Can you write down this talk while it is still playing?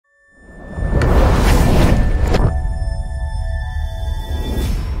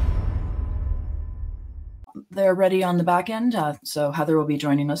are ready on the back end. So Heather will be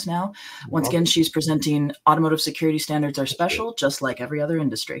joining us now. Once again, she's presenting Automotive Security Standards are special, just like every other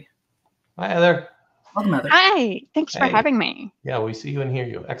industry. Hi, Heather. Welcome, Heather. Hi, thanks for having me. Yeah, we see you and hear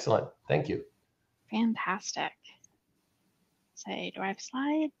you. Excellent. Thank you. Fantastic. Say, do I have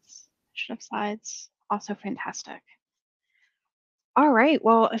slides? I should have slides. Also fantastic. All right.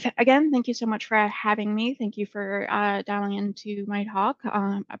 Well, again, thank you so much for having me. Thank you for dialing into my talk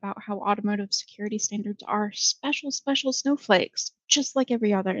about how automotive security standards are special snowflakes, just like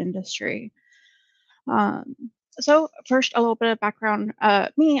every other industry. So first, a little bit of background.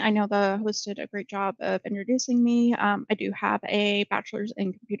 Me, I know the host did a great job of introducing me. I do have a bachelor's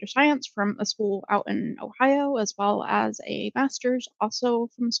in computer science from a school out in Ohio, as well as a master's also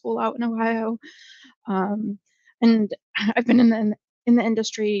from a school out in Ohio. And I've been in the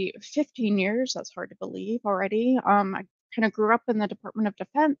industry 15 years. That's hard to believe already. I kind of grew up in the Department of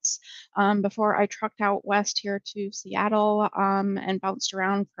Defense before I trucked out west here to Seattle and bounced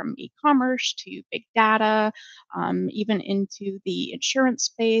around from e-commerce to big data, even into the insurance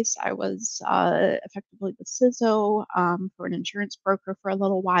space. I was effectively the CISO for an insurance broker for a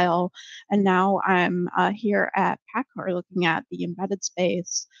little while, and now I'm here at PACCAR looking at the embedded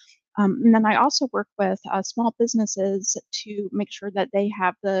space. And then I also work with small businesses to make sure that they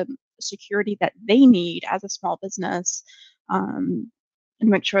have the security that they need as a small business, and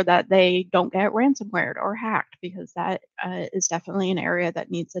make sure that they don't get ransomware or hacked, because that is definitely an area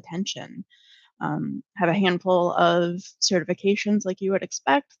that needs attention. Have a handful of certifications like you would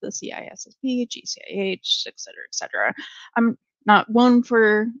expect, the CISSP, GCIH, et cetera, et cetera. I'm not one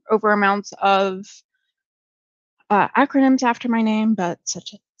for over amounts of acronyms after my name, but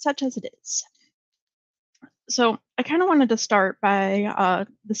such as it is. So I kind of wanted to start by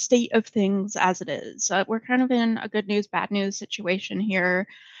the state of things as it is. We're kind of in a good news, bad news situation here.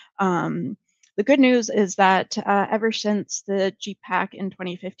 The good news is that ever since the GPAC in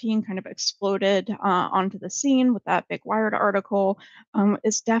 2015 kind of exploded onto the scene with that big Wired article,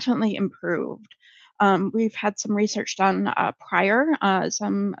 it's definitely improved. We've had some research done prior,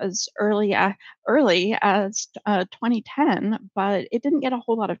 some as early as 2010, but it didn't get a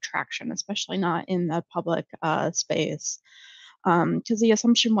whole lot of traction, especially not in the public space. Because the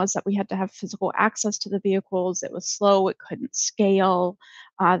assumption was that we had to have physical access to the vehicles. It was slow, it couldn't scale,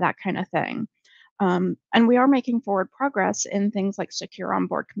 that kind of thing. And we are making forward progress in things like secure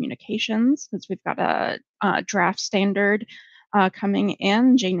onboard communications, because we've got a draft standard coming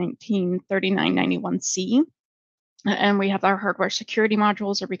in, J193991C. And we have our hardware security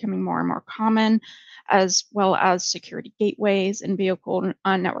modules are becoming more and more common, as well as security gateways and vehicle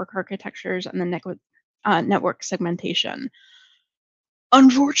network architectures and the network segmentation.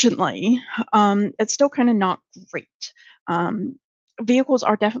 Unfortunately, it's still kind of not great. Vehicles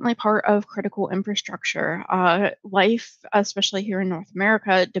are definitely part of critical infrastructure. Life, especially here in North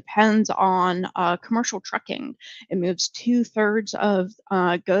America, depends on commercial trucking. It moves 2/3 of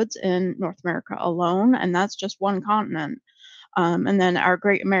goods in North America alone, and that's just one continent. And then our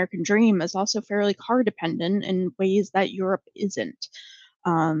great American dream is also fairly car dependent in ways that Europe isn't.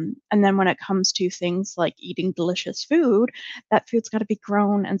 And then when it comes to things like eating delicious food, that food's got to be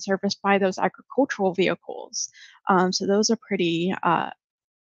grown and serviced by those agricultural vehicles. So those are pretty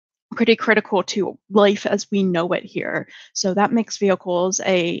critical to life as we know it here. So that makes vehicles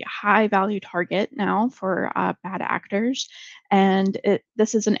a high value target now for bad actors. And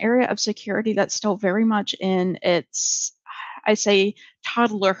this is an area of security that's still very much in its, I say,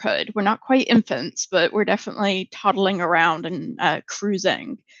 toddlerhood. We're not quite infants, but we're definitely toddling around and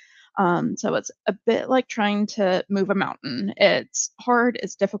cruising. So it's a bit like trying to move a mountain. It's hard,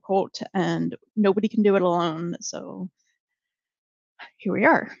 it's difficult, and nobody can do it alone. So here we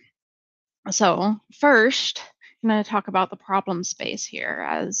are. So first, I'm going to talk about the problem space here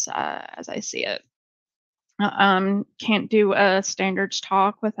as I see it. Can't do a standards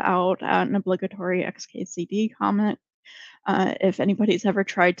talk without an obligatory XKCD comment. If anybody's ever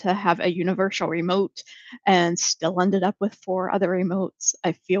tried to have a universal remote and still ended up with 4 other remotes,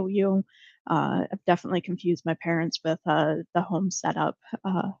 I feel you. I've definitely confused my parents with the home setup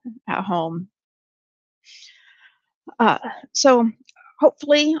at home. So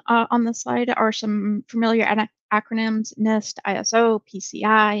hopefully on the slide are some familiar acronyms: NIST, ISO,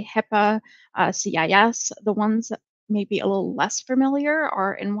 PCI, HIPAA, CIS. The ones that may be a little less familiar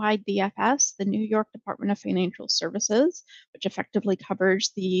are NYDFS, the New York Department of Financial Services, which effectively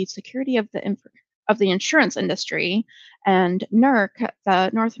covers the security of the insurance industry, and NERC, the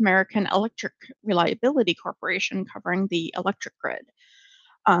North American Electric Reliability Corporation, covering the electric grid.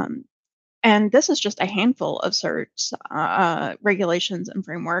 And this is just a handful of certs, regulations, and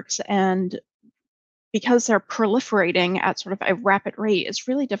frameworks. And because they're proliferating at sort of a rapid rate, it's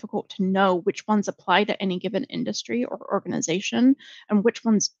really difficult to know which ones apply to any given industry or organization and which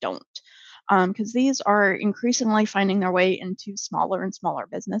ones don't. Because these are increasingly finding their way into smaller and smaller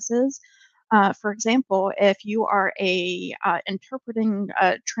businesses. For example, if you are a interpreting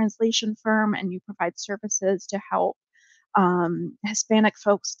translation firm and you provide services to help Hispanic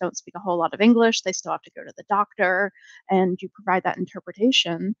folks don't speak a whole lot of English, they still have to go to the doctor, and you provide that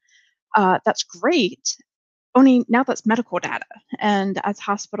interpretation, that's great. Only now that's medical data. And as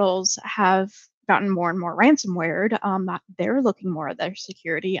hospitals have gotten more and more ransomware, they're looking more at their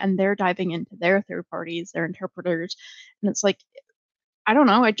security and they're diving into their third parties, their interpreters. And it's like, I don't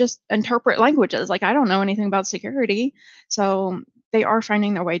know, I just interpret languages. Like, I don't know anything about security. So they are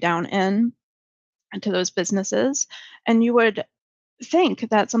finding their way down into those businesses. And you would think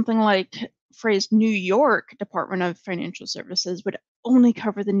that something like phrase New York Department of Financial Services would only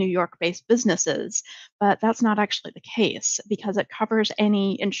cover the New York based businesses, but that's not actually the case because it covers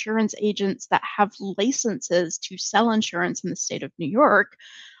any insurance agents that have licenses to sell insurance in the state of New York,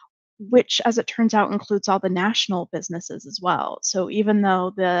 which, as it turns out, includes all the national businesses as well. So even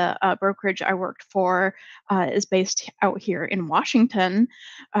though the brokerage I worked for is based out here in Washington,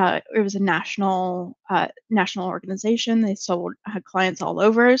 it was a national organization. They had clients all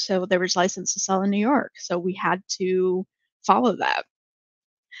over, so there was license to sell in New York. So we had to follow that.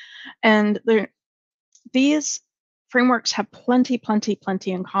 And these frameworks have plenty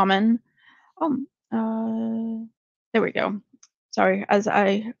in common. There we go. Sorry, as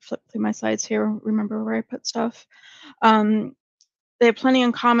I flip through my slides here, remember where I put stuff. They have plenty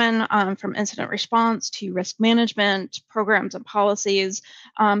in common, from incident response to risk management, programs and policies,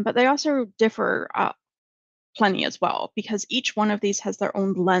 but they also differ plenty as well, because each one of these has their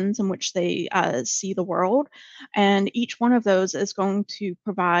own lens in which they see the world, and each one of those is going to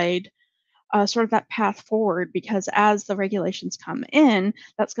provide sort of that path forward, because as the regulations come in,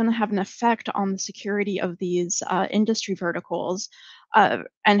 that's going to have an effect on the security of these industry verticals,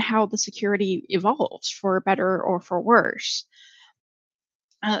 and how the security evolves for better or for worse.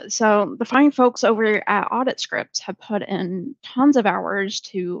 So the fine folks over at Audit Scripts have put in tons of hours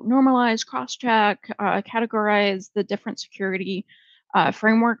to normalize, cross-check, categorize the different security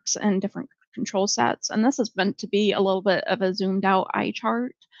frameworks and different control sets. And this is meant to be a little bit of a zoomed out eye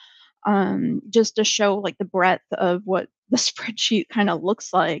chart, just to show like the breadth of what the spreadsheet kind of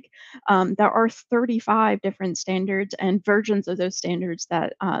looks like. There are 35 different standards and versions of those standards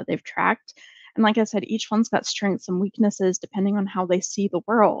that they've tracked. And like I said, each one's got strengths and weaknesses depending on how they see the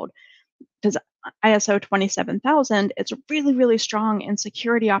world. Because ISO 27000, it's really strong in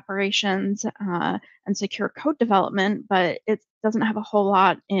security operations and secure code development, but it doesn't have a whole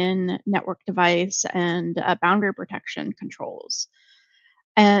lot in network device and boundary protection controls.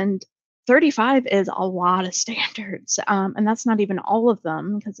 And 35 is a lot of standards, and that's not even all of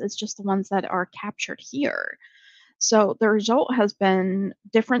them, because it's just the ones that are captured here. So the result has been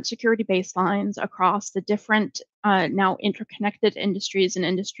different security baselines across the different now interconnected industries and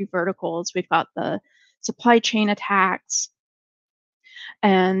industry verticals. We've got the supply chain attacks,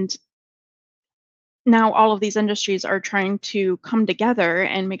 and now all of these industries are trying to come together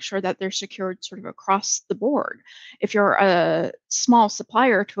and make sure that they're secured sort of across the board. If you're a small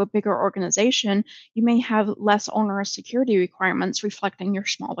supplier to a bigger organization, you may have less onerous security requirements reflecting your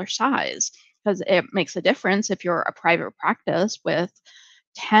smaller size, because it makes a difference if you're a private practice with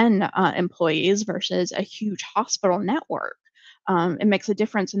 10 employees versus a huge hospital network. It makes a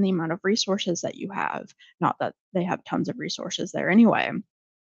difference in the amount of resources that you have, not that they have tons of resources there anyway.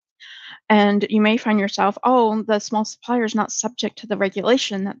 And you may find yourself, oh, the small supplier is not subject to the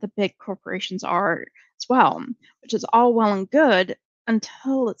regulation that the big corporations are as well, which is all well and good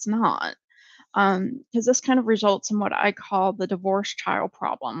until it's not. Because this kind of results in what I call the divorce child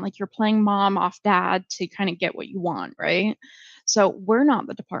problem. Like, you're playing mom off dad to kind of get what you want, right? So we're not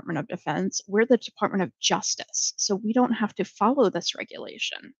the Department of Defense, we're the Department of Justice. So we don't have to follow this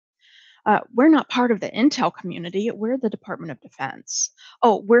regulation. We're not part of the intel community. We're the Department of Defense.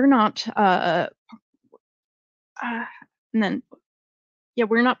 Oh, we're not, and then, yeah,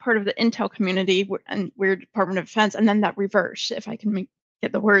 we're not part of the intel community, and we're Department of Defense, and then that reverse, if I can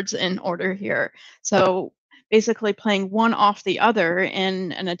get the words in order here. So basically playing one off the other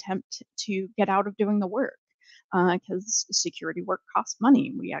in an attempt to get out of doing the work, because security work costs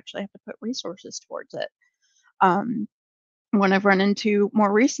money. We actually have to put resources towards it. One I've run into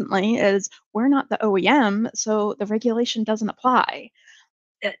more recently is we're not the OEM, so the regulation doesn't apply.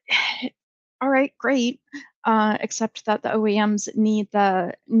 All right, great. Except that the OEMs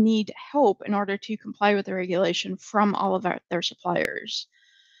need help in order to comply with the regulation from all of their suppliers.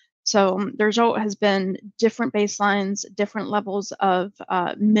 So has been different baselines, different levels of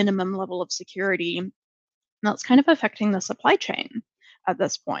minimum level of security. And that's kind of affecting the supply chain at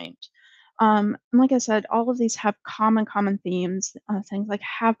this point. And like I said, all of these have common themes, things like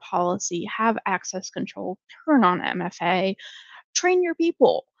have policy, have access control, turn on MFA, train your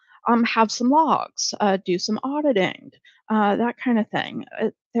people, have some logs, do some auditing, that kind of thing.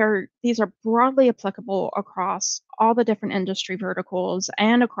 These are broadly applicable across all the different industry verticals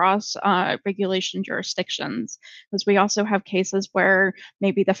and across regulation jurisdictions, because we also have cases where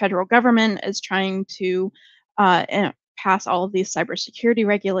maybe the federal government is trying to pass all of these cybersecurity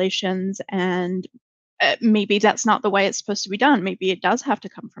regulations, and maybe that's not the way it's supposed to be done. Maybe it does have to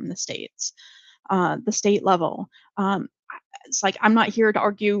come from the states, the state level. It's like, I'm not here to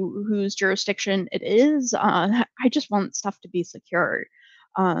argue whose jurisdiction it is. I just want stuff to be secure.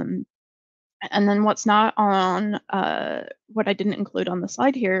 Um, and then what's not on, what I didn't include on the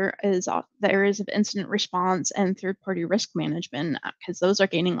slide here is the areas of incident response and third-party risk management, because those are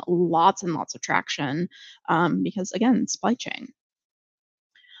gaining lots and lots of traction, because again, supply chain.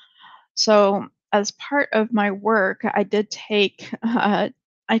 So as part of my work, I did take, I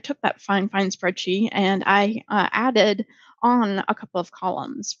took that fine spreadsheet and I added on a couple of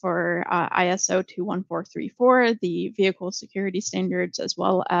columns for ISO 21434, the vehicle security standards, as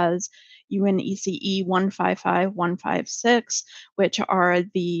well as UNECE 155156, which are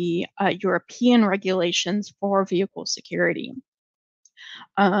the European regulations for vehicle security.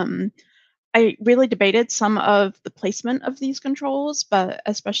 I really debated some of the placement of these controls, but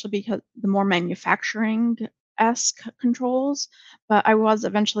especially because the more manufacturing-esque controls, but I was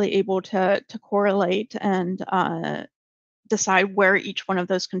eventually able to correlate and decide where each one of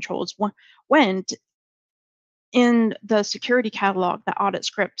those controls went in the security catalog that audit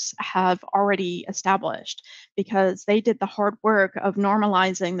scripts have already established, because they did the hard work of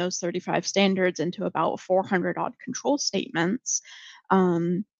normalizing those 35 standards into about 400 odd control statements.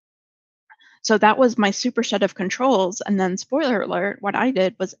 So that was my superset of controls. And then, spoiler alert, what I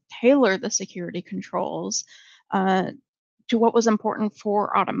did was tailor the security controls uh, to what was important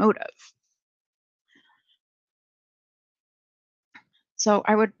for automotive. So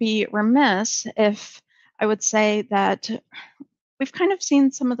I would be remiss if I would say that we've kind of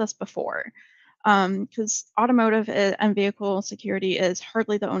seen some of this before, because automotive and vehicle security is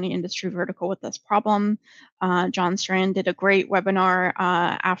hardly the only industry vertical with this problem. John Strand did a great webinar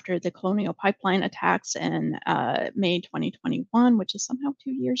after the Colonial Pipeline attacks in May 2021, which is somehow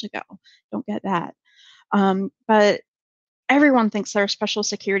 2 years ago. Don't get that. But everyone thinks they're a special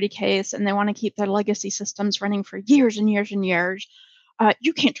security case and they want to keep their legacy systems running for years and years and years.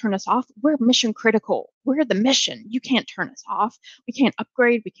 You can't turn us off. We're mission critical. We're the mission. You can't turn us off. We can't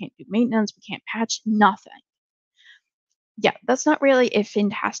upgrade. We can't do maintenance. We can't patch, nothing. Yeah, that's not really a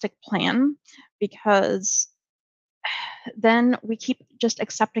fantastic plan, because then we keep just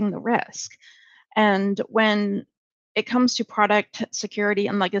accepting the risk. And when it comes to product security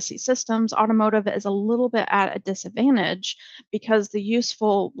and legacy systems, automotive is a little bit at a disadvantage, because the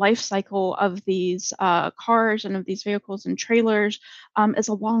useful life cycle of these cars and of these vehicles and trailers is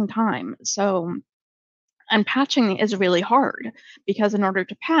a long time. So, and patching is really hard, because in order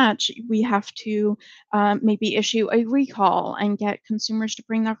to patch, we have to maybe issue a recall and get consumers to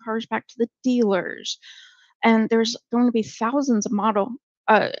bring their cars back to the dealers. And there's going to be thousands of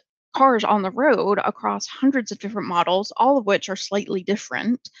uh, cars on the road across hundreds of different models, all of which are slightly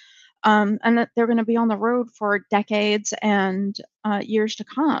different, and that they're going to be on the road for decades and years to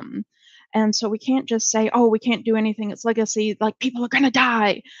come. And so we can't just say, "Oh, we can't do anything. It's legacy. Like, people are going to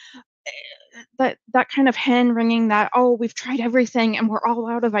die." That kind of hen ringing that, "Oh, we've tried everything and we're all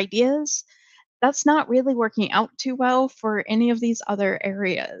out of ideas." That's not really working out too well for any of these other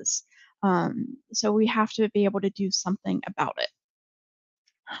areas. So we have to be able to do something about it.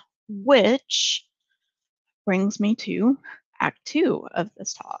 Which brings me to Act 2 of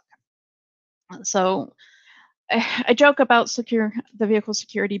this talk. So I joke about the vehicle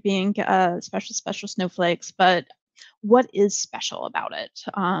security being special snowflakes, but what is special about it?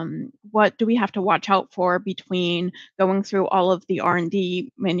 What do we have to watch out for between going through all of the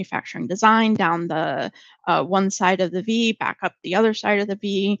R&D manufacturing design down the one side of the V, back up the other side of the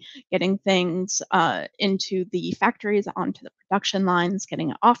V, getting things into the factories, onto the production lines,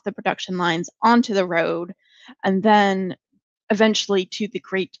 getting it off the production lines, onto the road, and then eventually to the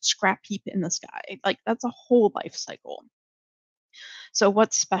great scrap heap in the sky? Like, that's a whole life cycle. So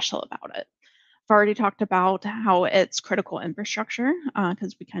what's special about it? I've already talked about how it's critical infrastructure,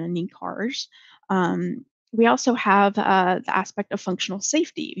 because we kind of need cars. We also have the aspect of functional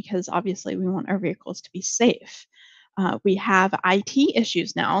safety, because obviously we want our vehicles to be safe. We have IT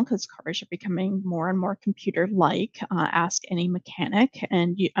issues now because cars are becoming more and more computer-like. Ask any mechanic,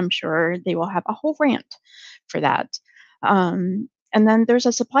 and I'm sure they will have a whole rant for that. And then there's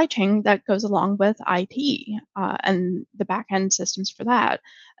a supply chain that goes along with IT and the back-end systems for that.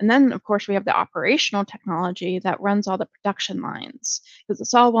 And then, of course, we have the operational technology that runs all the production lines. Because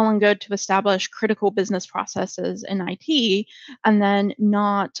it's all well and good to establish critical business processes in IT and then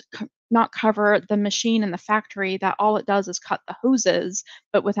not cover the machine in the factory that all it does is cut the hoses,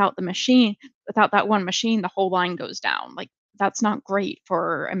 but without the machine, without that one machine, the whole line goes down. Like, that's not great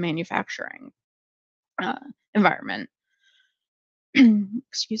for a manufacturing environment.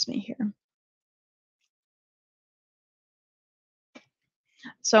 Excuse me here.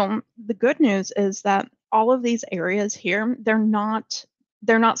 So the good news is that all of these areas here, they're not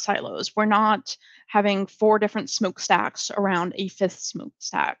silos. We're not having 4 different smokestacks around a 5th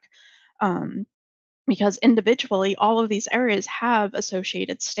smokestack. Because individually, all of these areas have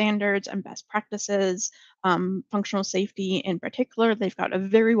associated standards and best practices, functional safety in particular. They've got a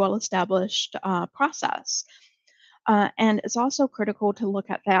very well established process. And it's also critical to look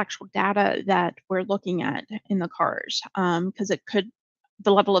at the actual data that we're looking at in the cars, because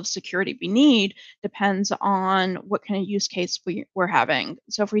the level of security we need depends on what kind of use case we're having.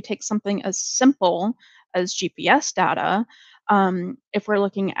 So if we take something as simple as GPS data, if we're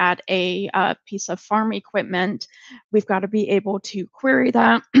looking at a piece of farm equipment, we've got to be able to query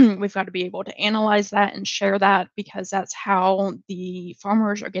that. We've got to be able to analyze that and share that because that's how the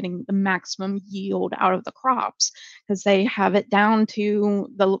farmers are getting the maximum yield out of the crops because they have it down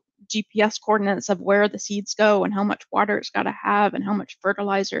to the GPS coordinates of where the seeds go and how much water it's got to have and how much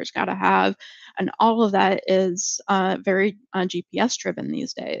fertilizer it's got to have. And all of that is very GPS driven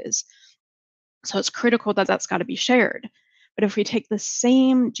these days. So it's critical that that's got to be shared. But if we take the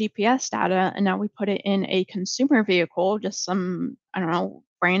same GPS data and now we put it in a consumer vehicle, just some, I don't know,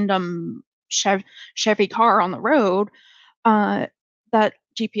 random Chevy car on the road, that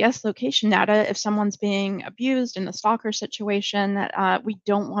GPS location data, if someone's being abused in a stalker situation, we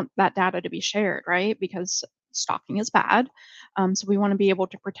don't want that data to be shared, right? Because stalking is bad. So we want to be able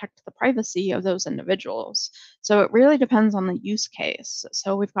to protect the privacy of those individuals. So it really depends on the use case.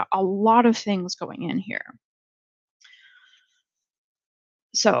 So we've got a lot of things going in here.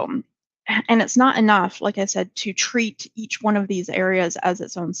 So, and it's not enough, like I said, to treat each one of these areas as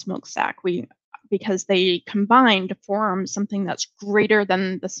its own smokestack. Because they combine to form something that's greater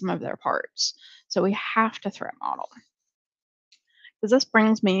than the sum of their parts. So we have to threat model. Because this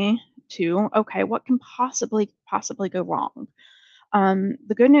brings me to, okay, what can possibly go wrong?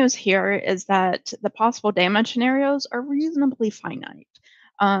 The good news here is that the possible damage scenarios are reasonably finite.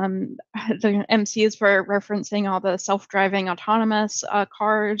 The MCs were referencing all the self-driving autonomous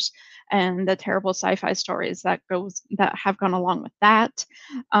cars and the terrible sci-fi stories that have gone along with that.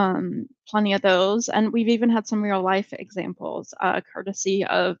 Plenty of those, and we've even had some real-life examples, courtesy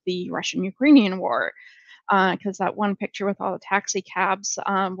of the Russian-Ukrainian war. Because that one picture with all the taxi cabs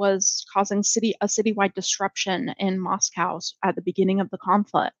was causing a citywide disruption in Moscow at the beginning of the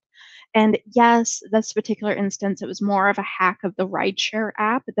conflict. And yes, this particular instance, it was more of a hack of the rideshare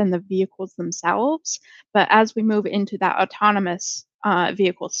app than the vehicles themselves. But as we move into that autonomous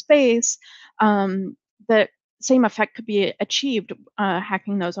vehicle space, the same effect could be achieved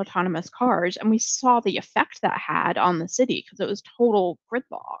hacking those autonomous cars. And we saw the effect that had on the city because it was total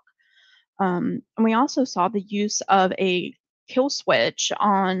gridlock. And we also saw the use of a kill switch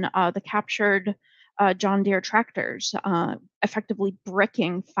on the captured John Deere tractors, effectively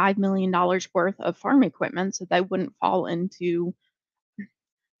bricking $5 million worth of farm equipment so they wouldn't fall into,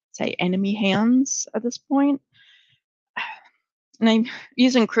 say, enemy hands at this point. And I'm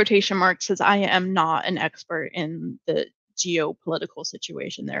using quotation marks as I am not an expert in the geopolitical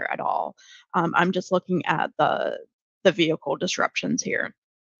situation there at all. I'm just looking at the vehicle disruptions here.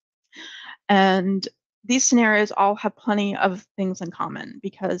 And these scenarios all have plenty of things in common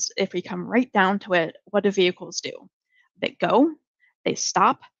because if we come right down to it, what do vehicles do? They go, they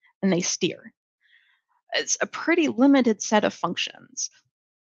stop, and they steer. It's a pretty limited set of functions.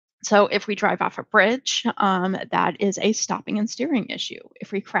 So if we drive off a bridge, that is a stopping and steering issue.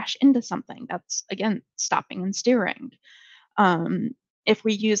 If we crash into something, that's, again, stopping and steering. If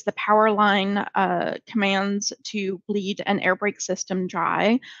we use the power line commands to bleed an air brake system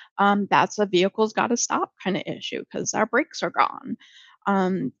dry, that's a vehicle's got to stop kind of issue because our brakes are gone.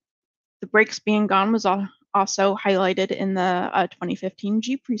 The brakes being gone was also highlighted in the 2015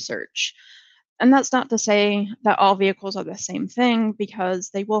 Jeep research. And that's not to say that all vehicles are the same thing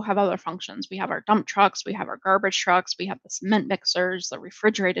because they will have other functions. We have our dump trucks, we have our garbage trucks, we have the cement mixers, the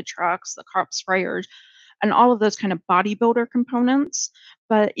refrigerated trucks, the crop sprayers. and all of those kind of bodybuilder components.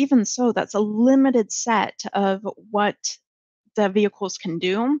 But even so, that's a limited set of what the vehicles can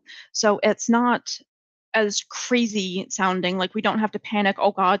do. So it's not as crazy sounding, like we don't have to panic,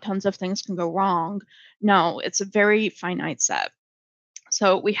 oh God, tons of things can go wrong. No, it's a very finite set.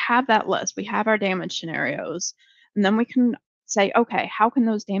 So we have that list, we have our damage scenarios, and then we can say, okay, how can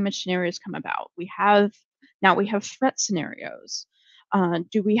those damage scenarios come about? Now we have threat scenarios.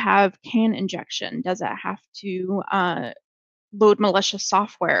 Do we have CAN injection? Does it have to load malicious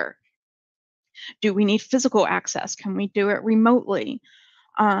software? Do we need physical access? Can we do it remotely?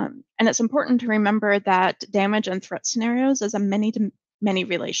 And it's important to remember that damage and threat scenarios is a many to many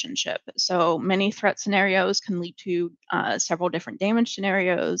relationship. So many threat scenarios can lead to several different damage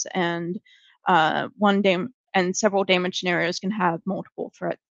scenarios, and several damage scenarios can have multiple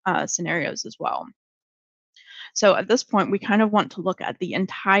threat scenarios as well. So at this point, we kind of want to look at the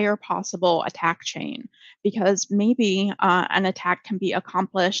entire possible attack chain, because maybe an attack can be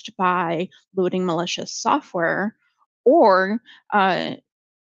accomplished by loading malicious software, or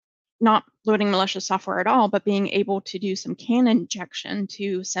not loading malicious software at all, but being able to do some CAN injection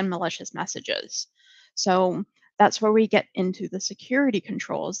to send malicious messages. So that's where we get into the security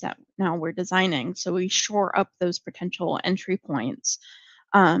controls that now we're designing. So we shore up those potential entry points.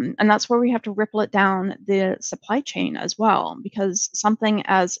 And that's where we have to ripple it down the supply chain as well, because something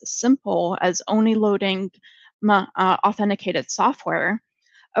as simple as only loading authenticated software.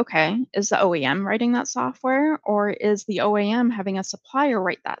 Okay, is the OEM writing that software, or is the OEM having a supplier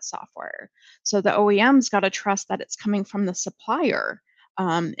write that software? So the OEM's got to trust that it's coming from the supplier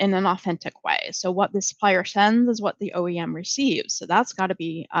in an authentic way. So what the supplier sends is what the OEM receives. So that's got to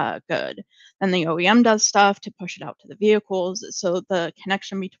be good. Then the OEM does stuff to push it out to the vehicles. So the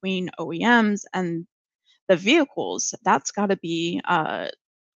connection between OEMs and the vehicles, that's got to be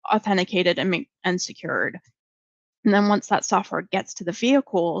authenticated and secured. And then once that software gets to the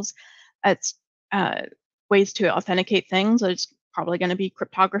vehicles, it's ways to authenticate things. It's probably going to be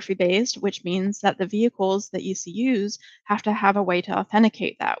cryptography based, which means that the vehicles, the ECUs, have to have a way to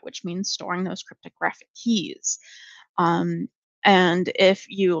authenticate that, which means storing those cryptographic keys. And if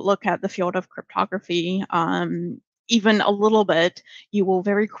you look at the field of cryptography, even a little bit, you will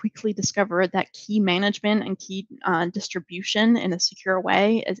very quickly discover that key management and key distribution in a secure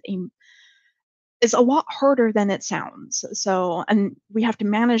way is a lot harder than it sounds. So, and we have to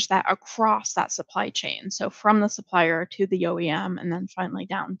manage that across that supply chain. So from the supplier to the OEM, and then finally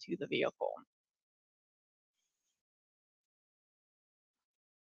down to the vehicle.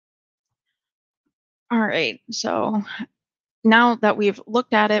 All right, so now that we've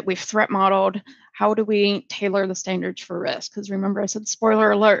looked at it, we've threat modeled, how do we tailor the standards for risk? Because remember, I said, spoiler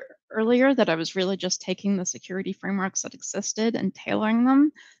alert, earlier, that I was really just taking the security frameworks that existed and tailoring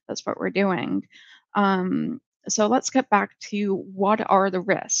them. That's what we're doing. So let's get back to what are the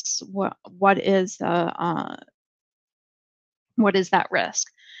risks? What is that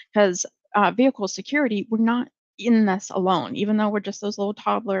risk? Because vehicle security, we're not in this alone. Even though we're just those little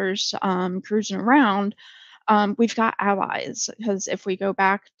toddlers cruising around, we've got allies. Because if we go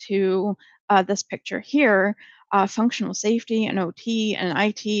back to this picture here, functional safety and OT and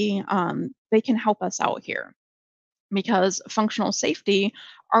IT, they can help us out here, because functional safety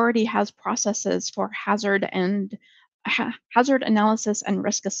already has processes for hazard analysis and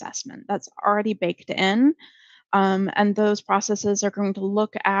risk assessment that's already baked in. And those processes are going to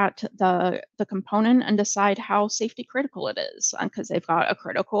look at the component and decide how safety critical it is, because they've got a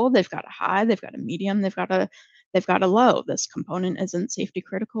critical, they've got a high, they've got a medium, they've got a low. This component isn't safety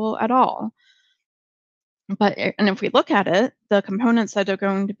critical at all. And if we look at it, the components that are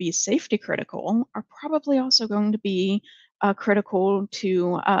going to be safety critical are probably also going to be critical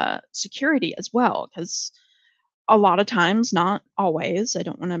to security as well, because a lot of times, not always, I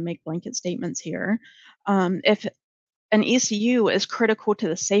don't want to make blanket statements here, if an ECU is critical to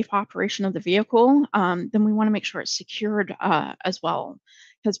the safe operation of the vehicle, then we want to make sure it's secured as well,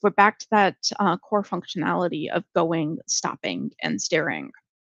 because we're back to that core functionality of going, stopping, and steering.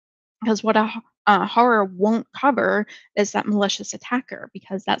 Because what a horror won't cover is that malicious attacker,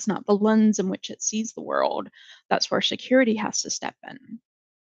 because that's not the lens in which it sees the world. That's where security has to step in.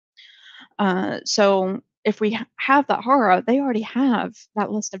 So if we have that horror, they already have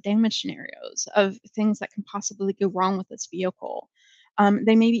that list of damage scenarios of things that can possibly go wrong with this vehicle.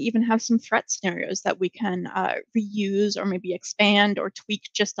 They maybe even have some threat scenarios that we can reuse or maybe expand or tweak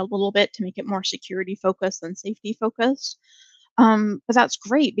just a little bit to make it more security focused than safety focused. But that's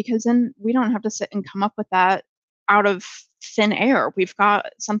great, because then we don't have to sit and come up with that out of thin air. We've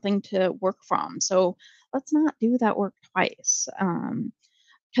got something to work from. So let's not do that work twice.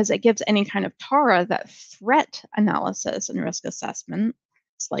 because it gives any kind of TARA that threat analysis and risk assessment,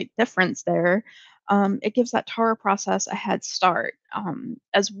 slight difference there. It gives that TARA process a head start,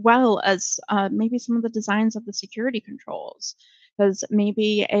 as well as maybe some of the designs of the security controls. Because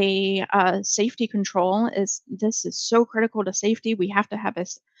maybe a safety control this is so critical to safety, we have to have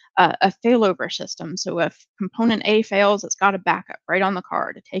a failover system. So if component A fails, it's got a backup right on the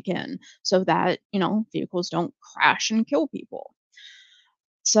car to take in so that, vehicles don't crash and kill people.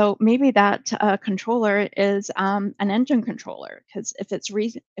 So maybe that controller is an engine controller, because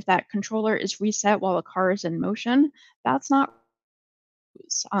if that controller is reset while the car is in motion, that's not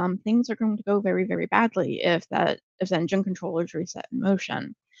things are going to go very, very badly if the engine controller is reset in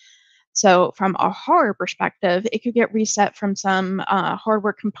motion. So from a hardware perspective, it could get reset from some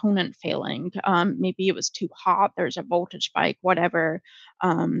hardware component failing. Maybe it was too hot, there's a voltage spike, whatever.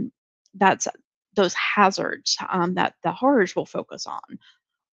 That's those hazards that the hardware will focus on.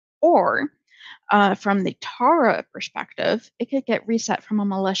 Or from the TARA perspective, it could get reset from a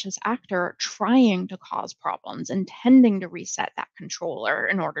malicious actor trying to cause problems, intending to reset that controller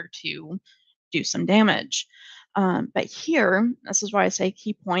in order to do some damage. But here, this is why I say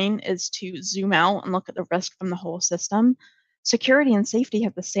key point is to zoom out and look at the risk from the whole system. Security and safety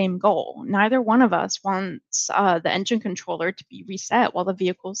have the same goal. Neither one of us wants the engine controller to be reset while the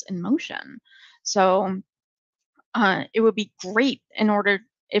vehicle's in motion. So it would be great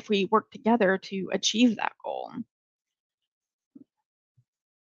if we work together to achieve that goal.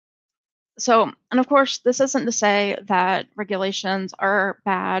 So, and of course, this isn't to say that regulations are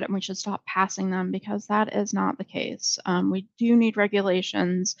bad and we should stop passing them, because that is not the case. We do need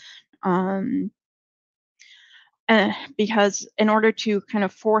regulations, um, because in order to kind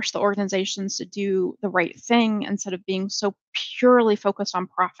of force the organizations to do the right thing instead of being so purely focused on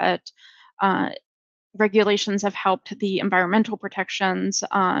profit, uh, regulations have helped the environmental protections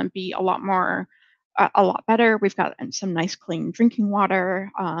be a lot better. We've got some nice clean drinking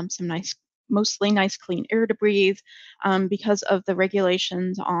water, mostly nice clean air to breathe, because of the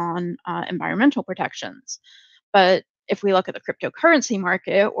regulations on environmental protections. But if we look at the cryptocurrency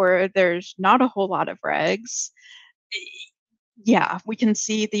market, where there's not a whole lot of regs, yeah, we can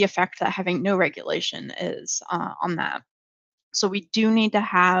see the effect that having no regulation is on that. So we do need to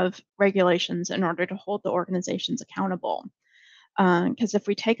have regulations in order to hold the organizations accountable. Because if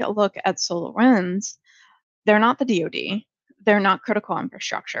we take a look at SolarWinds, they're not the DoD, they're not critical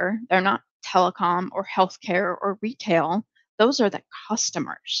infrastructure, they're not telecom or healthcare or retail. Those are the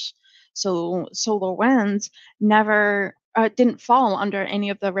customers. So SolarWinds never didn't fall under any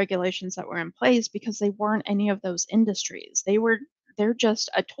of the regulations that were in place because they weren't any of those industries. They're just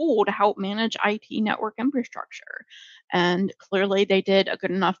a tool to help manage IT network infrastructure. And clearly they did a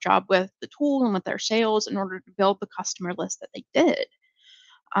good enough job with the tool and with their sales in order to build the customer list that they did.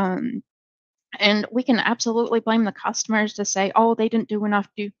 And we can absolutely blame the customers to say, oh, they didn't do enough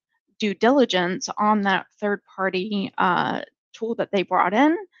due diligence on that third party tool that they brought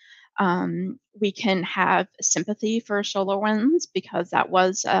in. We can have sympathy for SolarWinds because that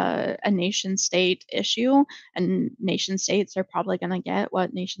was a nation state issue, and nation states are probably going to get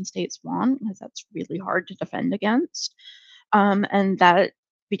what nation states want, because that's really hard to defend against. And that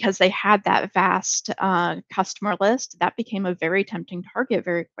because they had that vast customer list, that became a very tempting target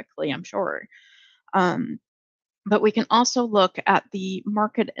very quickly, I'm sure. But we can also look at the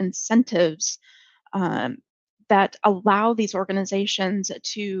market incentives um, that allow these organizations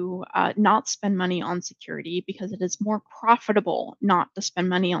to not spend money on security, because it is more profitable not to spend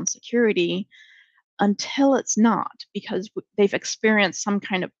money on security until it's not, because they've experienced some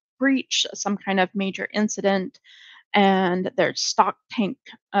kind of breach, some kind of major incident, and their stock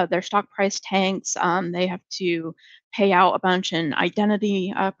price tanks. They have to pay out a bunch in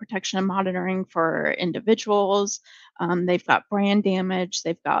identity protection and monitoring for individuals. They've got brand damage,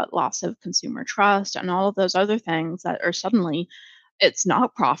 they've got loss of consumer trust, and all of those other things that are suddenly it's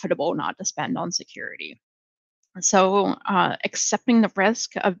not profitable not to spend on security. So accepting the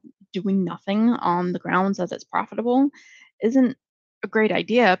risk of doing nothing on the grounds that it's profitable isn't a great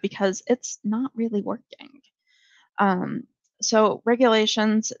idea, because it's not really working. Um, so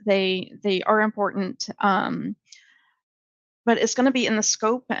regulations, they are important, but it's going to be in the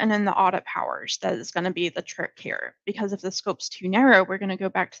scope and in the audit powers that is going to be the trick here. Because if the scope's too narrow, we're going to go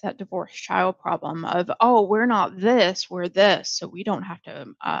back to that divorced child problem of, oh, we're not this, we're this, so we don't have to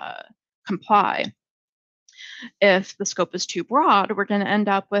comply. If the scope is too broad, we're going to end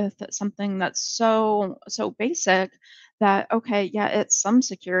up with something that's so basic that, okay, yeah, it's some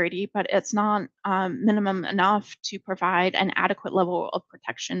security, but it's not minimum enough to provide an adequate level of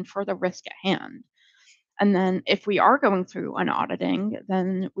protection for the risk at hand. And then if we are going through an auditing,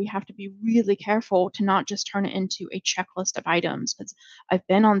 then we have to be really careful to not just turn it into a checklist of items. Because I've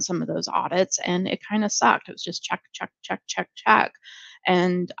been on some of those audits and it kind of sucked. It was just check, check, check, check, check.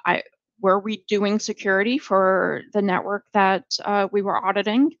 And were we doing security for the network that we were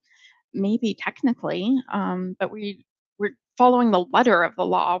auditing? Maybe technically, but we're following the letter of the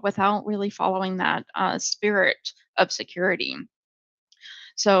law without really following that spirit of security.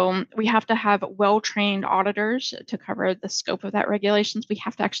 So we have to have well-trained auditors to cover the scope of that regulations. We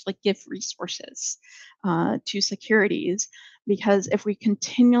have to actually give resources to securities, because if we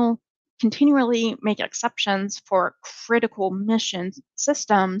continually make exceptions for critical mission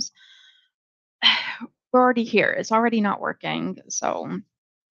systems, we're already here. It's already not working. So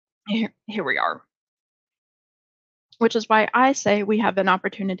here we are. Which is why I say we have an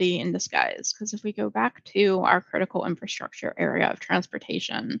opportunity in disguise. Because if we go back to our critical infrastructure area of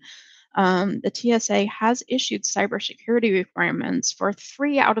transportation, the TSA has issued cybersecurity requirements for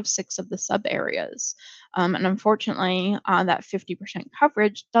 3 out of 6 of the sub areas. And unfortunately, that 50%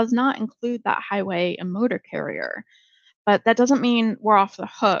 coverage does not include that highway and motor carrier. But that doesn't mean we're off the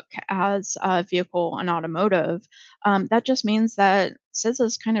hook as a vehicle and automotive. That just means that CISA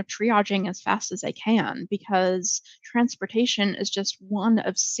is kind of triaging as fast as they can, because transportation is just one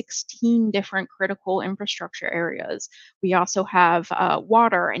of 16 different critical infrastructure areas. We also have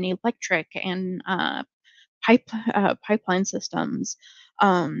water and electric and pipeline systems.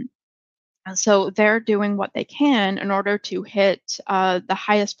 So they're doing what they can in order to hit the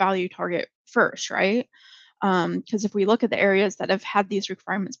highest value target first, right? Because if we look at the areas that have had these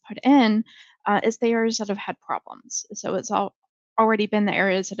requirements put in, it's the areas that have had problems. So it's already been the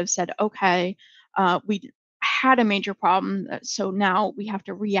areas that have said, okay, we had a major problem, so now we have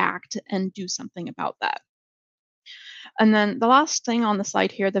to react and do something about that. And then the last thing on the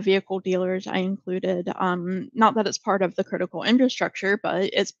slide here, the vehicle dealers I included, not that it's part of the critical infrastructure, but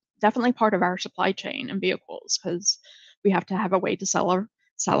it's definitely part of our supply chain and vehicles, because we have to have a way to sell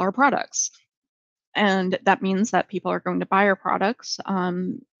our products. And that means that people are going to buy our products.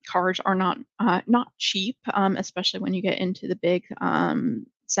 Cars are not cheap, especially when you get into the big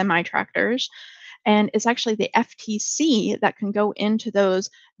semi tractors. And it's actually the FTC that can go into those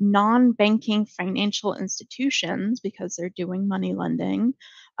non-banking financial institutions, because they're doing money lending,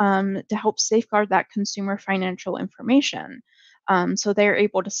 to help safeguard that consumer financial information. So they're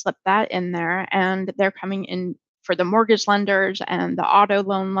able to slip that in there, and they're coming in for the mortgage lenders and the auto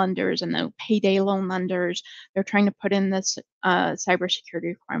loan lenders and the payday loan lenders. They're trying to put in this cybersecurity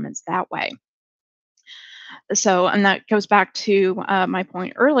requirements that way. So, and that goes back to my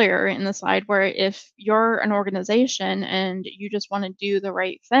point earlier in the slide, where if you're an organization and you just want to do the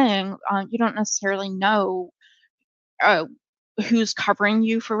right thing, you don't necessarily know uh, who's covering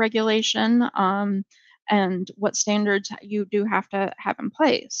you for regulation, and what standards you do have to have in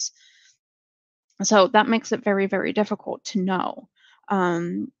place. So that makes it very, very difficult to know.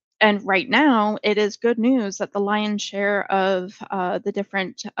 And right now, it is good news that the lion's share of the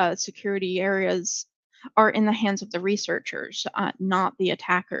different security areas are in the hands of the researchers, not the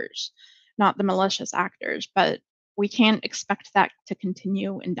attackers, not the malicious actors. But we can't expect that to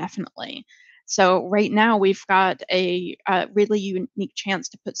continue indefinitely. So right now, we've got a really unique chance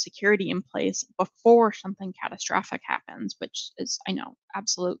to put security in place before something catastrophic happens, which is, I know,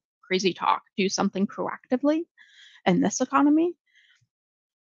 absolute crazy talk. Do something proactively in this economy.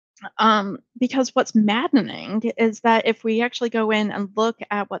 Because what's maddening is that if we actually go in and look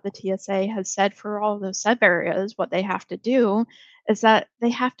at what the TSA has said for all those sub areas, what they have to do is that they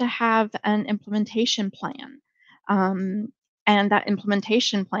have to have an implementation plan. And that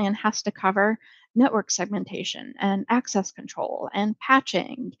implementation plan has to cover network segmentation and access control and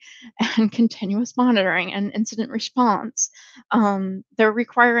patching and continuous monitoring and incident response. They're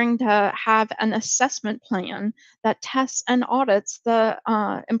requiring to have an assessment plan that tests and audits the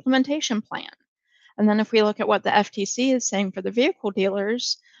implementation plan. And then if we look at what the FTC is saying for the vehicle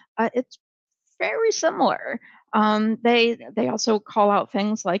dealers, it's very similar. They also call out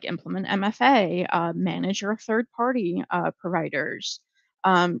things like implement MFA, manage your third party providers,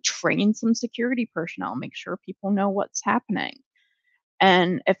 train some security personnel, make sure people know what's happening.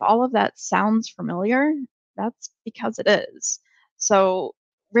 And if all of that sounds familiar, that's because it is. So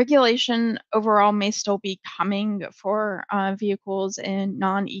regulation overall may still be coming for vehicles in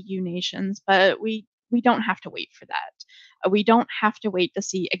non-EU nations, but we don't have to wait for that. We don't have to wait to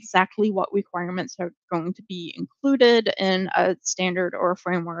see exactly what requirements are going to be included in a standard or a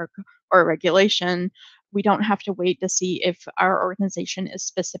framework or a regulation. We don't have to wait to see if our organization is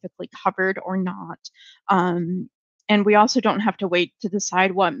specifically covered or not. And we also don't have to wait to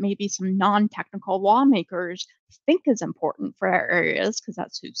decide what maybe some non-technical lawmakers think is important for our areas, because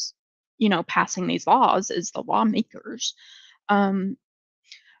that's who's, passing these laws is the lawmakers. Um,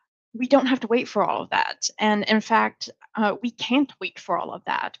 we don't have to wait for all of that. And in fact, we can't wait for all of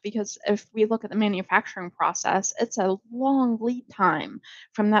that, because if we look at the manufacturing process, it's a long lead time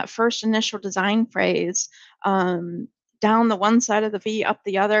from that first initial design phase, down the one side of the V, up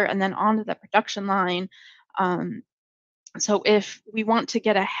the other, and then onto the production line. So if we want to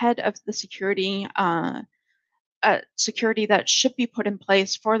get ahead of the security that should be put in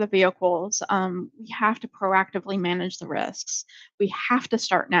place for the vehicles, we have to proactively manage the risks. We have to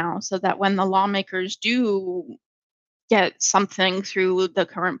start now, so that when the lawmakers do get something through the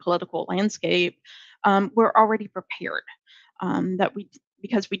current political landscape, we're already prepared,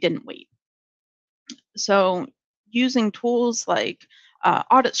 because we didn't wait. So using tools like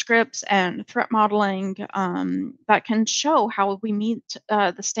audit scripts and threat modeling, that can show how we meet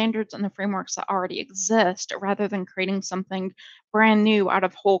the standards and the frameworks that already exist, rather than creating something brand new out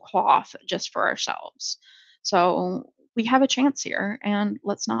of whole cloth just for ourselves. So we have a chance here, and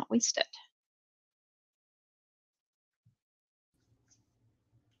let's not waste it.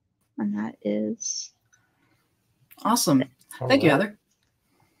 And that is awesome. Thank you, Heather.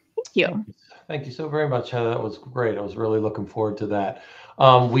 Thank you. Thank you so very much, Heather. That was great. I was really looking forward to that.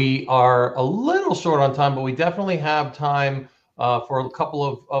 We are a little short on time, but we definitely have time for a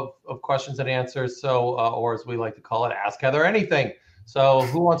couple of questions and answers. So, or as we like to call it, Ask Heather Anything. So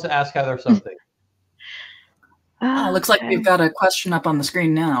who wants to ask Heather something? Looks like we've got a question up on the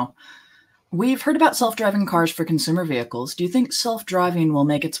screen now. We've heard about self-driving cars for consumer vehicles. Do you think self-driving will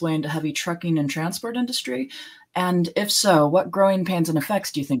make its way into heavy trucking and transport industry? And if so, what growing pains and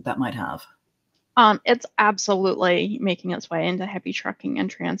effects do you think that might have? It's absolutely making its way into heavy trucking and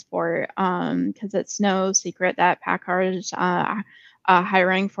transport, because it's no secret that PACCAR's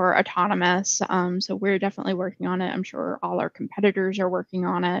hiring for autonomous. So we're definitely working on it. I'm sure all our competitors are working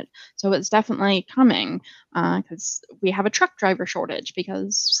on it. So it's definitely coming, because we have a truck driver shortage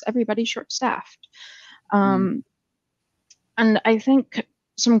because everybody's short-staffed. And I think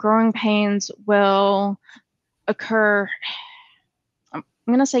some growing pains will occur, I'm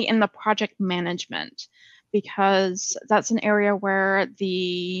going to say, in the project management, because that's an area where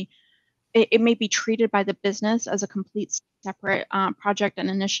it may be treated by the business as a complete separate project and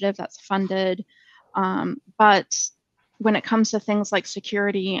initiative that's funded. But when it comes to things like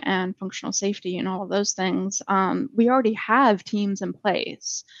security and functional safety and all of those things, we already have teams in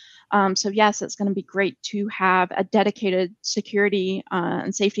place. So yes, it's going to be great to have a dedicated security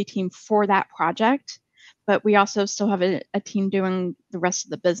and safety team for that project, but we also still have a team doing the rest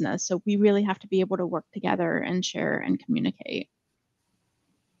of the business. So we really have to be able to work together and share and communicate.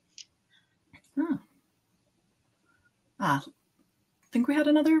 I think we had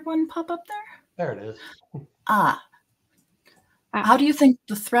another one pop up there. There it is. How do you think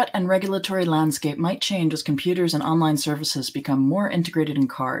the threat and regulatory landscape might change as computers and online services become more integrated in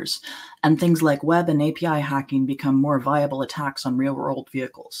cars, and things like web and API hacking become more viable attacks on real-world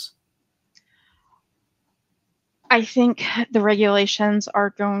vehicles? I think the regulations are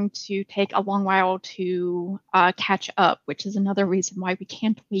going to take a long while to catch up, which is another reason why we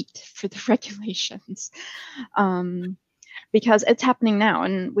can't wait for the regulations, because it's happening now,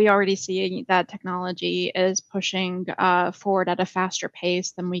 and we already see that technology is pushing forward at a faster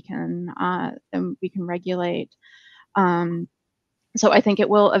pace than we can regulate. So I think it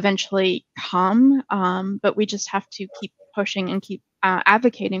will eventually come, but we just have to keep pushing and keep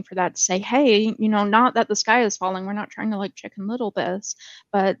advocating for that, to say, hey, not that the sky is falling. We're not trying to like Chicken Little this,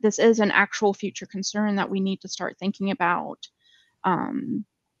 but this is an actual future concern that we need to start thinking about.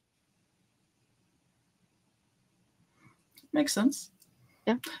 Makes sense.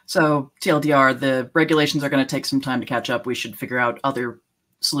 Yeah. So TLDR, the regulations are going to take some time to catch up. We should figure out other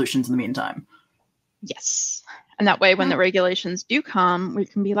solutions in the meantime. Yes. And that way, when the regulations do come, we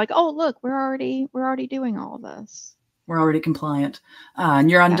can be like, oh, look, we're already doing all of this. We're already compliant. And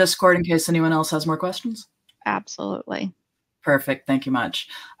you're on Discord in case anyone else has more questions? Absolutely. Perfect. Thank you much.